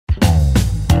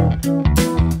Here,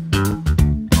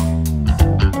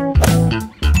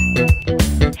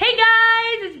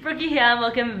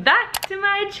 welcome back to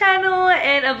my channel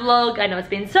and a vlog. I know it's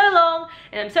been so long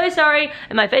and I'm so sorry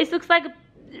and my face looks like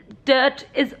dirt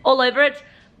is all over it,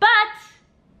 but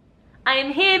I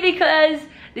am here because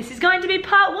this is going to be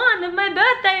part 1 of my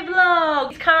birthday vlog.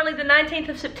 It's currently the 19th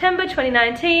of September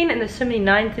 2019 and there's so many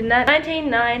 9s in that.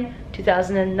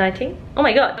 19/9/2019. Oh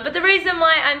my god. But the reason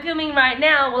why I'm filming right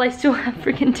now while I still have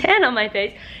freaking tan on my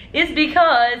face is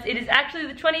because it is actually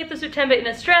the 20th of September in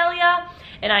Australia.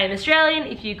 And I am Australian,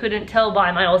 if you couldn't tell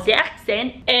by my Aussie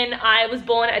accent. And I was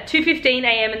born at 2:15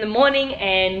 a.m. in the morning,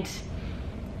 and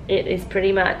it is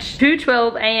pretty much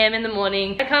 2:12 a.m. in the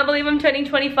morning. I can't believe I'm turning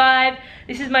 25.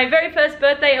 This is my very first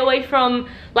birthday away from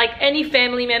like any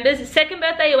family members. Second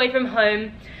birthday away from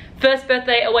home. First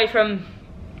birthday away from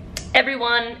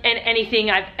everyone and anything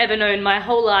I've ever known my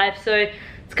whole life. So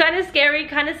it's kind of scary,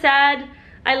 kind of sad.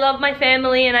 I love my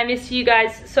family and I miss you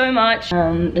guys so much.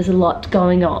 There's a lot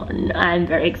going on. I'm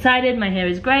very excited. My hair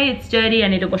is grey, it's dirty. I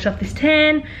need to wash off this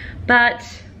tan. But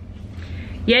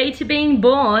yay to being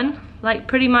born, like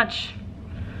pretty much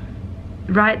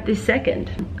right this second.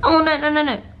 Oh no, no, no,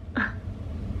 no.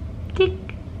 Tick.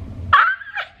 Ah!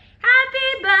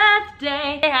 Happy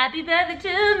birthday. Happy birthday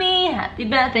to me. Happy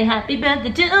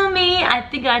birthday to me. I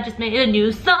think I just made a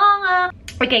new song.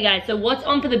 Okay guys, so what's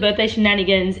on for the birthday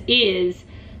shenanigans is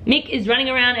Mick is running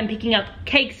around and picking up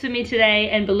cakes for me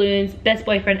today and balloons. Best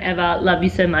boyfriend ever. Love you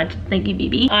so much. Thank you,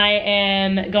 BB. I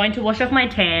am going to wash off my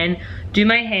tan, do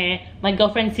my hair. My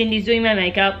girlfriend Cindy's doing my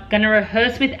makeup. Gonna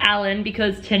rehearse with Alan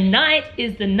because tonight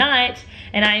is the night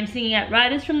and I am singing at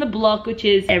Writers from the Block, which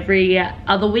is every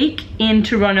other week in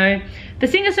Toronto for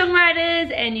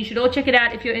singer-songwriters, and you should all check it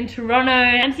out if you're in Toronto.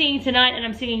 I'm singing tonight and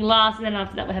I'm singing last, and then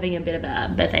after that we're having a bit of a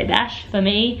birthday bash for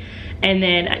me. And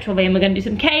then at 12 a.m. we're gonna do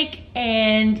some cake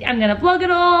and I'm gonna vlog it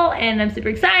all, and I'm super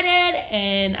excited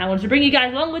and I wanted to bring you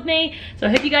guys along with me. So I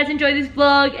hope you guys enjoy this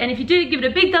vlog, and if you do, give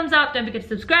it a big thumbs up. Don't forget to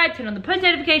subscribe, turn on the post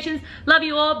notifications. Love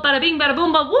you all. Bada bing, bada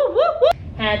boom, ba woo woo woo.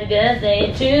 Happy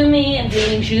birthday to me. I'm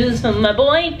cleaning shoes for my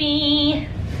boyfie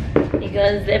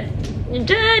because they're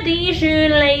dirty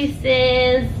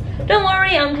shoelaces. Don't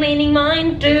worry, I'm cleaning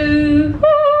mine too.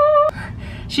 Woo.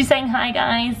 She's saying hi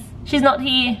guys. She's not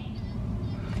here.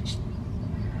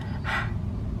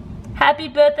 Happy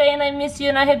birthday and I miss you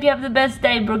and I hope you have the best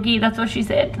day, Brookie. That's what she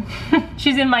said.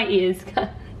 She's in my ears.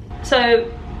 So,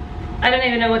 I don't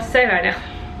even know what to say right now.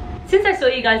 Since I saw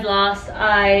you guys last,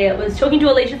 I was talking to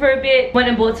Alicia for a bit, went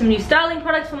and bought some new styling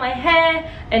products for my hair,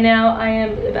 and now I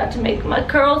am about to make my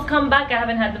curls come back. I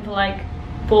haven't had them for like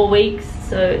 4 weeks,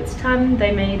 so it's time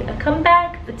they made a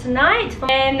comeback for tonight.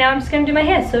 And now I'm just gonna do my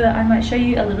hair, so I might show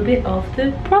you a little bit of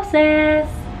the process.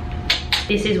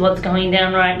 This is what's going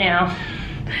down right now.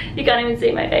 You can't even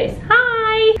see my face.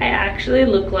 Hi! I actually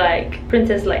look like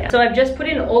Princess Leia. So I've just put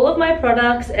in all of my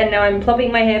products and now I'm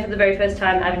plopping my hair for the very first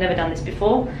time. I've never done this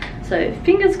before. So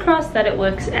fingers crossed that it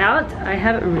works out. I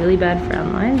have really bad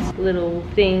frown lines. Little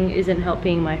thing isn't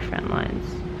helping my frown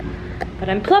lines. But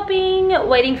I'm plopping,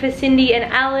 waiting for Cindy and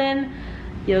Alan.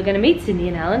 You're gonna meet Cindy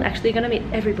and Alan. Actually, you're gonna meet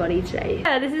everybody today.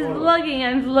 Yeah, this is vlogging.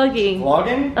 I'm vlogging. Vlogging? What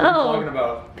are you talking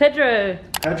about? Pedro.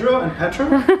 Pedro and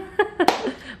Petra?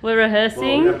 We're rehearsing.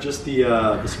 Well, we have just the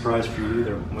surprise for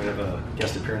you. We have a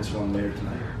guest appearance film later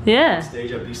tonight. Yeah. On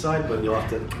stage at B-side, but you'll have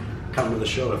to come to the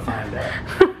show to find out.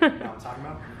 You know what I'm talking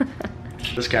about?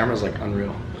 This camera's like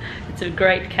unreal. It's a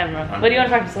great camera. What do you want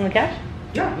to practice on the couch?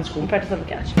 Yeah, that's cool. We'll practice on the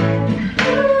couch.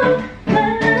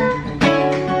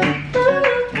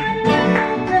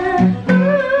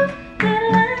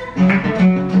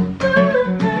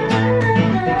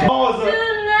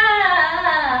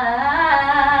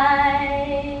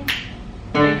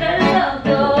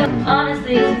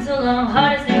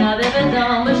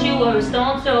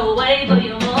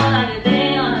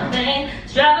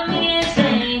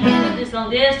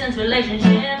 Distance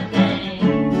relationship thing.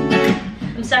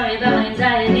 I'm sorry about my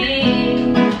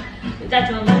anxiety. Without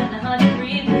you, I'm finding it hard to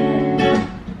breathe.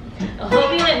 I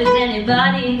hope you ain't with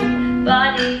anybody.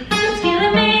 It's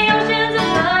killing me, oceans of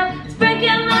blood. It's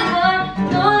breaking my heart.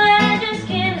 Know that I just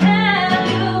can't have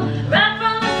you. Right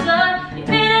from the start, you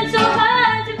made it so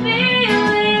hard to be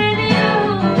with you.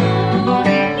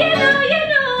 You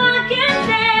know I can't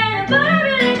stand it, but I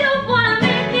really don't wanna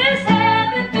make this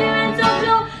happen. Feeling so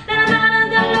blue that I'm out of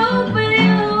the loop with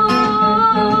you.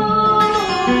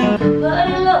 But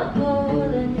I love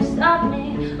you, then you stop me.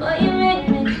 Or you make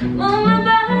me move my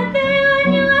body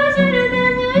when you ask me to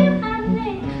dance, you had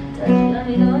me. Touch me, got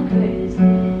me going crazy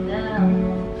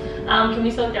now. Can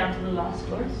we slow down to the last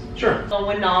chorus? Sure.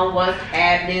 Going on, what's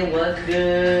happening, what's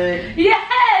good.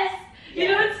 Yes! You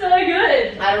know what's so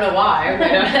I don't know why.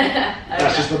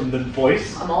 That's just the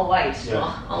voice. I'm all white.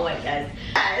 Yeah. All white, guys.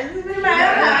 I'm making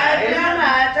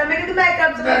the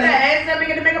makeup on her face. I'm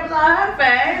making the makeup on her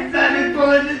face. I'm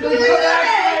pulling the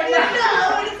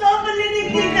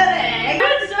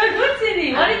That's so good,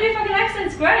 Cindy. Why did your fucking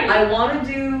accent's great? I want to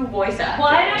do voice acting.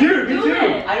 Why don't you do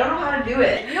it? I don't know how to do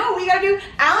it. You know what we gotta do?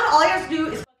 Alan, all he has to do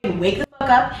is fucking wake the fuck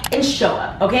up and show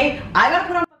up, okay? I gotta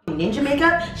put on fucking ninja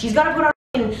makeup. She's gotta put on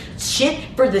fucking shit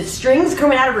for the strings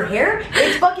coming out of her hair.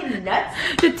 It's fucking nuts.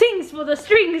 The things for the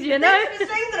strings, you know? That's the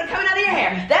strings that are coming out of your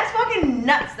hair. That's fucking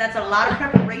nuts. That's a lot of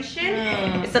preparation.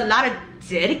 It's a lot of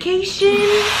dedication.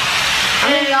 I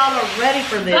mean, y'all are ready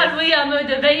for this. But we are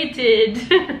motivated.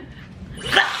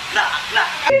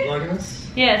 Vlogging this?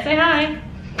 Yeah, say hi.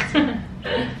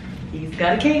 He's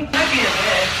got a cake. I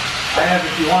have,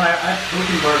 if you want, I have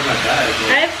protein bars in my bag.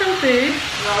 I have some food.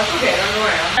 No, it's okay. Don't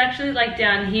worry. It's actually like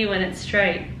down here when it's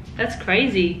straight. That's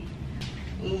crazy.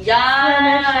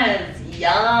 Yes.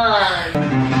 Yes.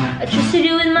 I trusted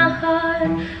you in my heart,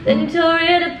 then you tore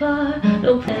it apart.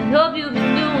 Oh, I hope you've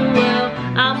been doing well.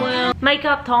 I'm well.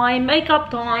 Makeup time, makeup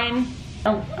time.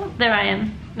 Oh, there I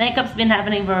am. Makeup's been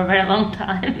happening for a very long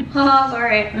time. Oh,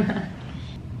 sorry.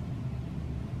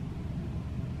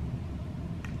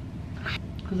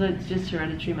 Because it's just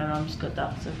hereditary, my mom's got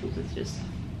dark circles, it's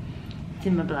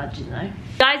in my blood, you know.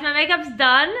 Guys, my makeup's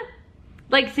done.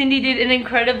 Like, Cindy did an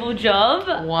incredible job.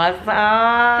 What's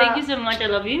up? Thank you so much, I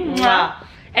love you. Mwah.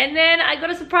 And then I got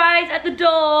a surprise at the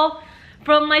door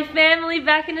from my family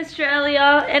back in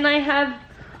Australia, and I have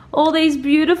all these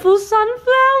beautiful sunflowers,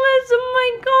 oh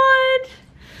my god.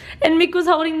 And Mick was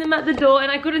holding them at the door and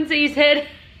I couldn't see his head.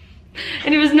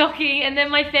 And he was knocking, and then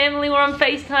my family were on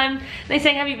FaceTime. They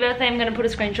sang happy birthday. I'm gonna put a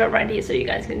screenshot right here so you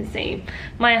guys can see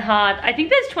my heart. I think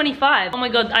there's 25. Oh my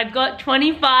god, I've got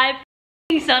 25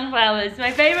 sunflowers.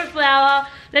 My favorite flower.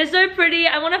 They're so pretty.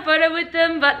 I want a photo with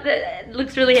them, but it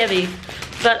looks really heavy.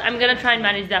 But I'm gonna try and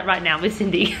manage that right now with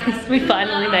Cindy. We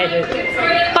finally made it.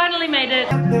 Finally made it.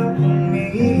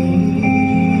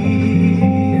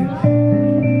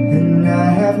 And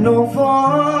I have no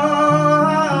voice.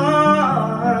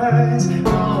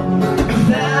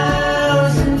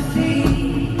 1,000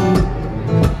 feet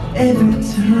every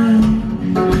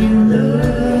time you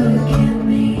look at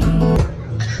me.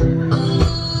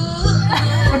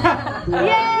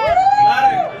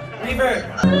 Yes! Reverb.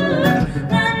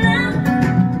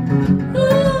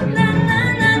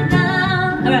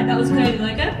 Alright, that was crazy,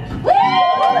 like it? I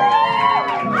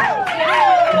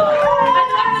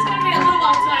thought it was going to be a little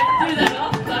off, so I threw that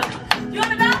off, but you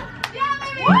want about? Yeah,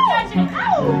 maybe.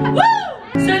 Woo!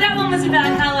 So that one was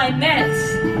about how I met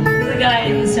the guy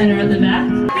in the center of the back.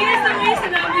 He is the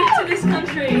reason I moved to this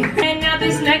country. And now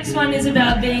this next one is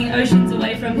about being oceans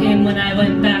away from him when I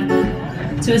went back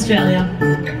to Australia.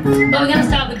 But we're going to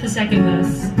start with the second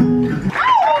verse.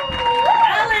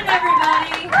 Alan,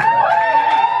 everybody!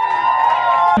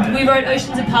 We wrote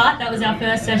Oceans Apart, that was our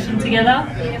first session together,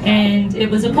 and it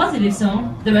was a positive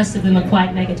song. The rest of them are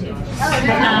quite negative.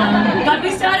 But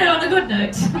we started on a good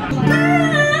note.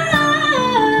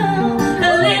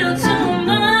 A little too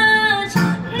much,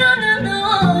 no, no,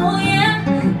 no, yeah.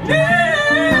 No,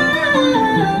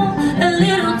 a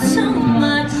little too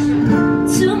much,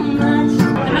 too much.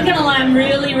 I'm not gonna lie, I'm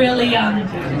really, really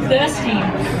thirsty.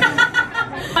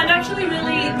 I'm actually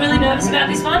really nervous about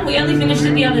this one. We only finished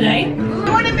it the other day.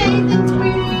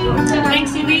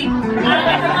 Thanks, Cindy.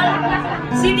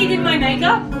 Everyone, Cindy did my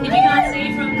makeup. If you can't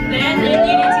see from there, then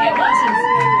you need to get glasses.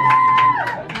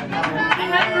 I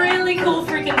have really cool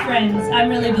freaking friends. I'm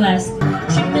really blessed.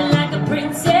 Treat me like a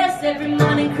princess every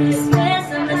morning, Christmas.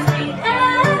 I'm gonna say,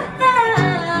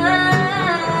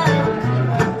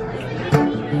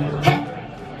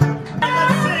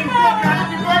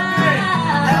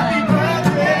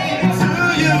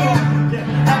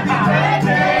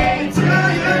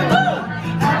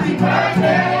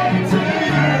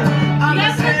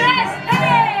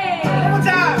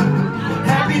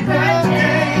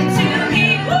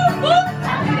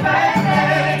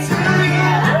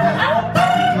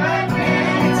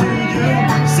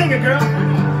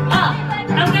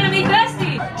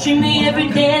 treat me every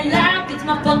day like it's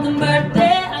my fucking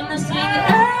birthday. I'm gonna sing it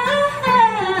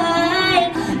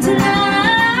tonight.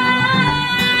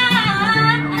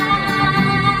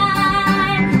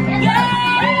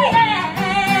 Yeah.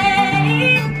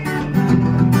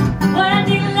 What I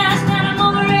did last night, I'm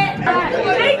over it.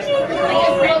 Thank you.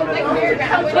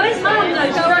 Where's mom though?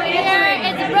 She's not answering.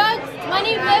 It's Brooke's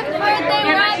 25th birthday.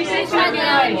 We're at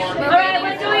FaceTime. Alright,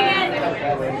 we're doing it.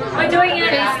 We're doing it.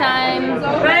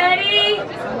 FaceTime. Ready?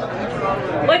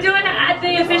 We're doing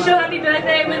the official happy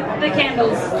birthday with the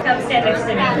candles. Come stand next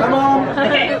to me. Come on.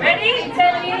 Okay, ready?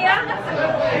 Taylor, you here?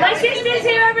 My sister's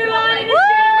here, everyone.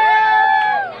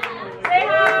 Say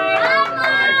hi.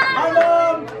 Hi,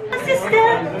 Mom. Sister.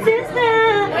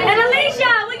 And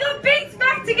Alicia, we got Beats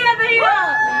back together here.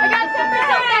 I got 10%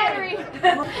 battery.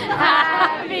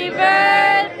 Happy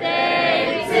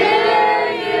birthday to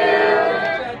you.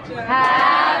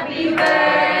 Happy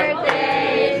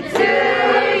birthday to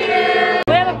you.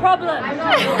 We have a problem.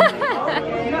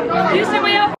 Houston,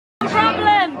 we have a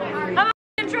problem. I'm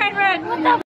a train wreck. What the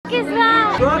f*** is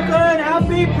that? Brooklyn,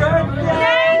 happy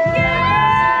birthday!